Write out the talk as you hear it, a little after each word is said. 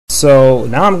So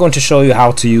now I'm going to show you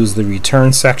how to use the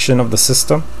return section of the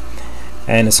system,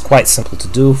 and it's quite simple to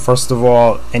do. First of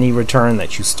all, any return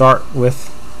that you start with,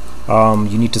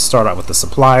 you need to start out with the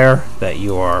supplier that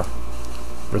you are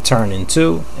returning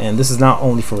to, and this is not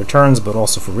only for returns but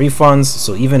also for refunds.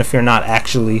 So even if you're not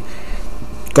actually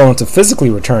going to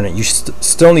physically return it, you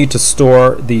still need to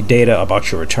store the data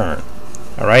about your return,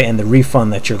 alright, and the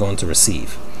refund that you're going to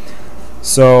receive.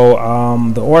 So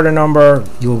the order number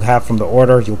you'll have from the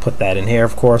order, you'll put that in here,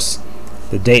 of course,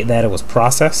 the date that it was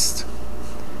processed.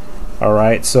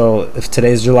 Alright, so if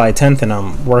today's July 10th and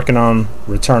I'm working on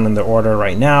returning the order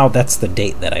right now, that's the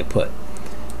date that I put.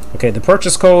 Okay, the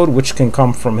purchase code, which can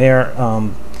come from here,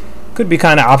 could be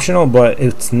kind of optional, but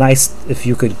it's nice if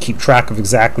you could keep track of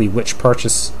exactly which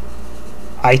purchase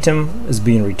item is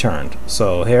being returned.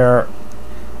 So here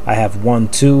I have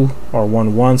 1-2 or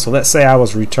 1-1. So let's say I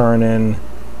was returning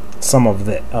some of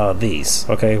these.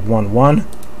 Okay, 1-1.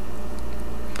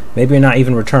 Maybe you're not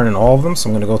even returning all of them, so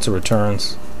I'm going to go to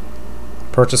returns,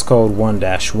 purchase code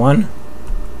 1-1,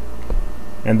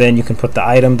 and then you can put the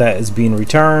item that is being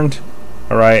returned.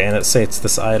 Alright, and let's say it's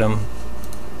this item,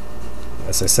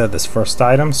 as I said, this first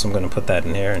item, so I'm going to put that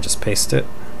in here and just paste it.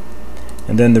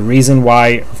 And then the reason why,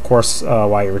 of course,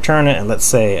 why you return it, and let's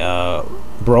say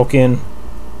broken,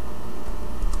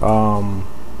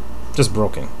 just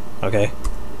broken, okay?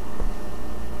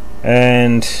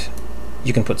 And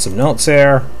you can put some notes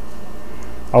here,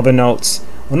 other notes.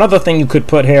 Another thing you could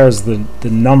put here is the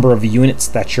number of units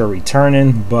that you're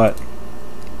returning, but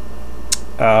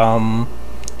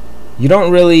you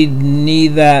don't really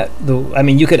need that. I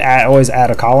mean, you could always add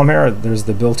a column here. There's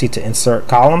the ability to insert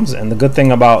columns, and the good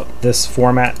thing about this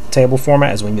format, table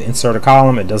format, is when you insert a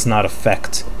column, it does not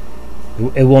affect,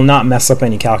 it will not mess up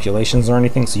any calculations or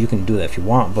anything, so you can do that if you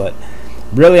want. But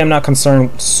really, I'm not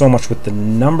concerned so much with the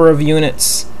number of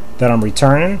units that I'm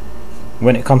returning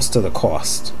when it comes to the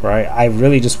cost, right? I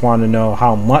really just want to know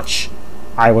how much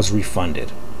I was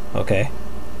refunded. Okay,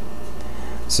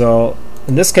 so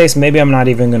in this case, maybe I'm not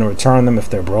even going to return them if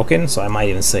they're broken, so I might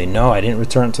even say no, I didn't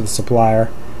return it to the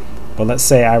supplier. But let's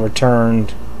say I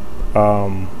returned,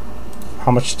 how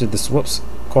much did this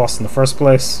cost in the first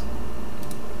place?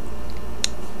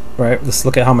 Right, let's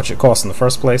look at how much it cost in the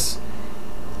first place.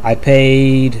 I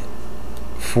paid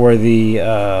for the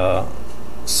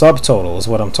subtotal is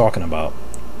what I'm talking about.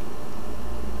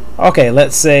 Okay,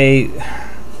 let's say,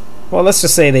 well, let's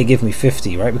just say they give me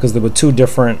 50, right? Because there were two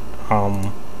different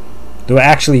there were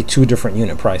actually two different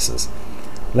unit prices.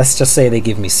 Let's just say they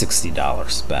give me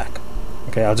 $60 back.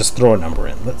 Okay, I'll just throw a number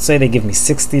in. Let's say they give me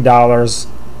 $60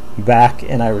 back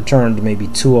and I returned maybe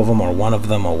 2 of them or 1 of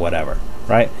them or whatever,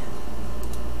 right?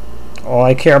 All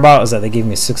I care about is that they give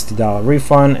me a $60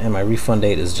 refund, and my refund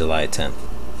date is July 10th.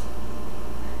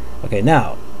 Okay,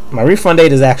 now my refund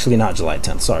date is actually not July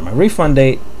 10th. Sorry, my refund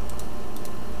date,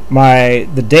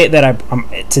 the date that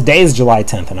today is July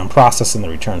 10th, and I'm processing the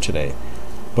return today.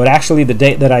 But actually, the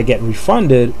date that I get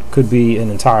refunded could be an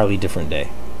entirely different day.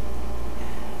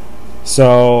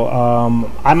 So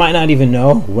I might not even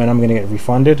know when I'm going to get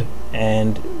refunded.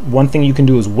 And one thing you can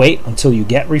do is wait until you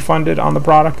get refunded on the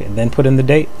product and then put in the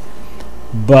date.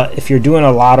 But if you're doing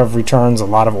a lot of returns, a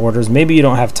lot of orders, maybe you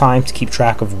don't have time to keep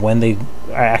track of when they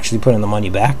are actually putting the money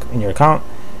back in your account.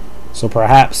 So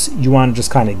perhaps you want to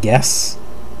just kind of guess.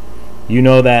 You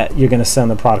know that you're going to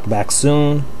send the product back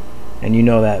soon, and you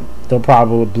know that they'll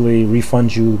probably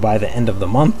refund you by the end of the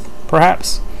month,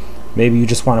 perhaps. Maybe you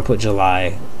just want to put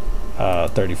July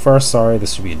 31st. Sorry,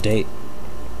 this should be a date.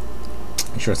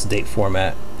 Make sure it's a date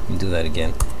format. You can do that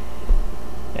again.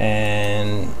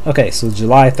 And okay, so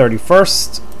July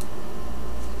 31st,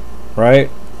 right?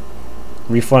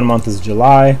 Refund month is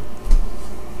July,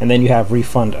 and then you have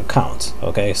refund account.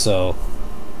 Okay, so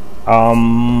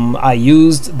I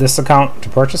used this account to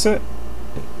purchase it.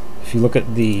 If you look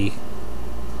at the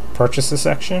purchases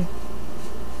section,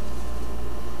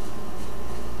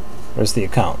 where's the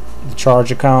account? The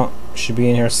charge account should be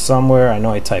in here somewhere. I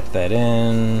know I typed that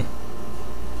in,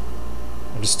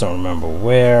 I just don't remember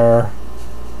where.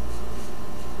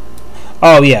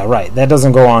 Oh yeah, right, that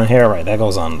doesn't go on here, right, that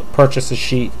goes on the purchases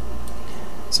sheet.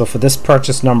 So for this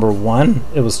purchase number 1,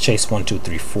 it was Chase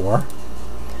 1234.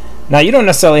 Now you don't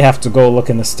necessarily have to go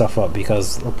looking this stuff up,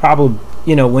 because probably,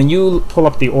 you know, when you pull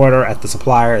up the order at the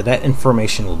supplier, that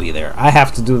information will be there. I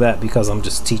have to do that because I'm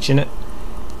just teaching it,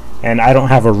 and I don't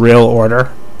have a real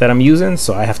order that I'm using,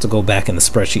 so I have to go back in the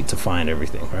spreadsheet to find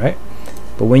everything, right?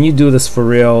 But when you do this for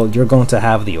real, you're going to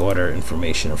have the order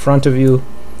information in front of you,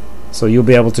 so you'll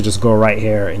be able to just go right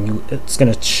here, and it's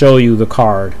going to show you the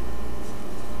card,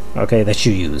 okay, that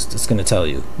you used. It's going to tell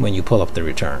you when you pull up the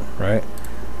return, right?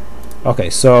 Okay,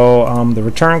 so the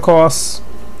return costs.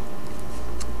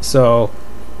 So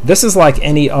this is like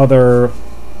any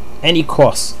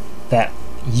cost that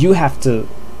you have to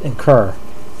incur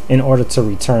in order to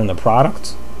return the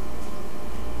product.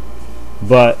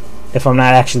 But if I'm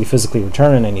not actually physically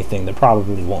returning anything, there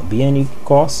probably won't be any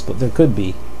costs, but there could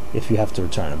be if you have to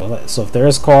return it. But so if there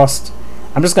is cost,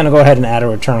 I'm just going to go ahead and add a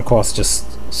return cost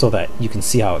just so that you can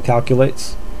see how it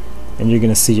calculates. And you're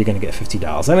going to see you're going to get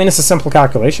 $50. I mean, it's a simple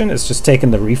calculation. It's just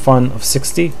taking the refund of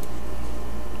 $60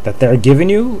 that they're giving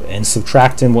you and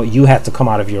subtracting what you had to come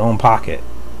out of your own pocket,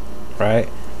 right?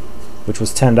 Which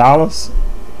was $10,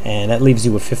 and that leaves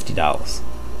you with $50.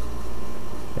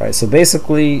 Right, so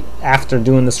basically after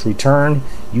doing this return,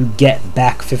 you get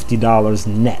back $50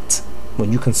 net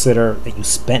when you consider that you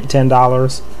spent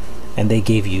 $10 and they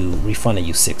refunded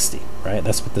you $60, right?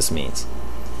 That's what this means.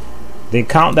 The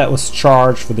account that was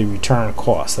charged for the return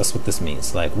cost, that's what this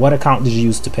means. Like, what account did you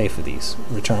use to pay for these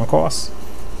return costs?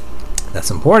 That's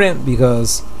important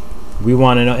because we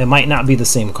want to know. It might not be the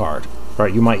same card,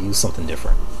 right? You might use something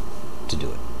different to do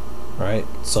it, right?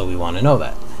 So we want to know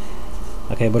that.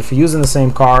 Okay, but if you're using the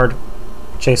same card,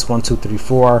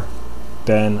 Chase1234,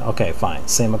 then okay, fine,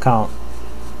 same account,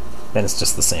 then it's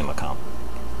just the same account.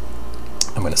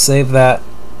 I'm going to save that,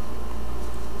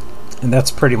 and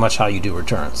that's pretty much how you do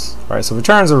returns. Right, so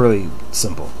returns are really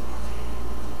simple.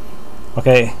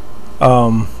 Okay,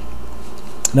 now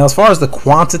as far as the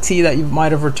quantity that you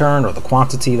might have returned, or the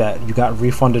quantity that you got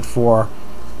refunded for,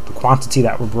 the quantity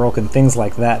that were broken, things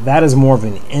like that, that is more of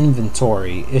an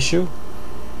inventory issue.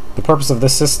 The purpose of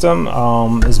this system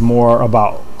is more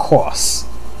about costs.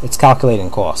 It's calculating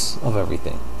costs of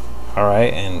everything, all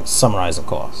right, and summarizing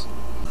costs.